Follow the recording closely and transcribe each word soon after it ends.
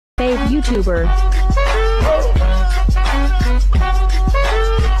YouTuber.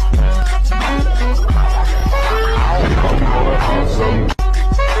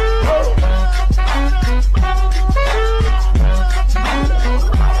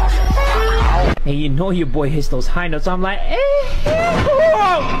 Hey, you know your boy hits those high notes. I'm like, eh.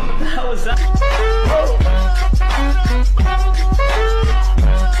 That was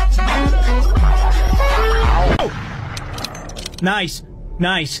Nice,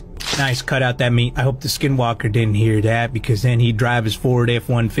 nice, nice. Cut out that meat. I hope the skinwalker didn't hear that, because then he'd drive his Ford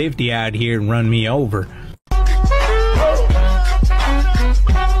F-150 out here and run me over.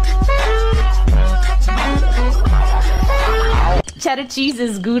 Cheddar cheese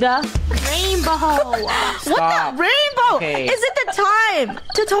is Gouda. Rainbow. What the rainbow? Okay. Is it the time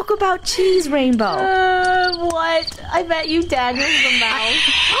to talk about cheese, Rainbow? What? I bet you Daniel's the mouse.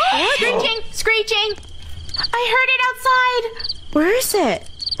 Screeching, screeching. I heard it outside. Where is it?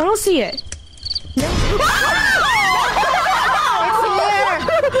 I don't see it. No. It's here.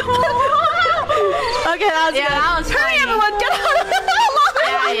 Okay, that was good. That was Hurry, funny. Everyone, get out of the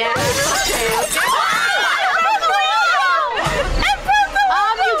line. Yeah.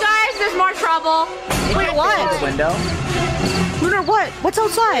 You guys, there's more trouble. Wait, what? Window. Lunar, what? What's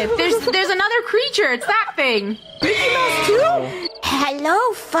outside? There's another creature. It's that thing. Mickey Mouse too?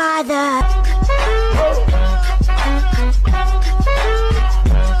 Hello, Father.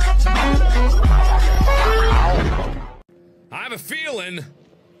 I have a feeling.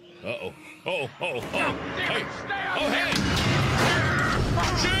 Uh-oh. Oh. Hey. Oh, hey.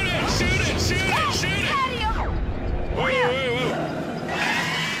 Shoot it. Wait.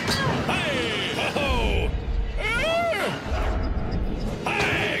 Hey. Oh.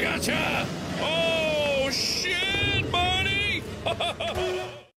 Hey, gotcha. Oh, shit, buddy.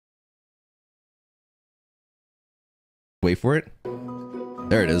 Wait for it.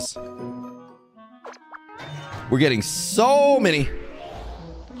 There it is. We're getting so many.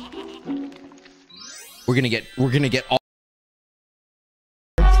 We're gonna get all.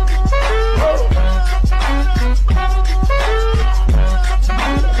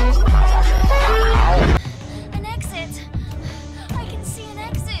 An exit. I can see an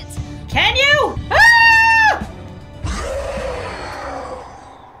exit. Can you? Ah!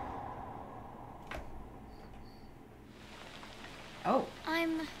 Oh.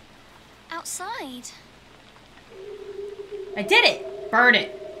 I'm outside. I did it! Burn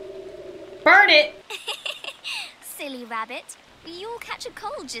it! Burn it! Silly rabbit. You'll catch a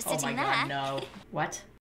cold just sitting there. Oh my god, no. What?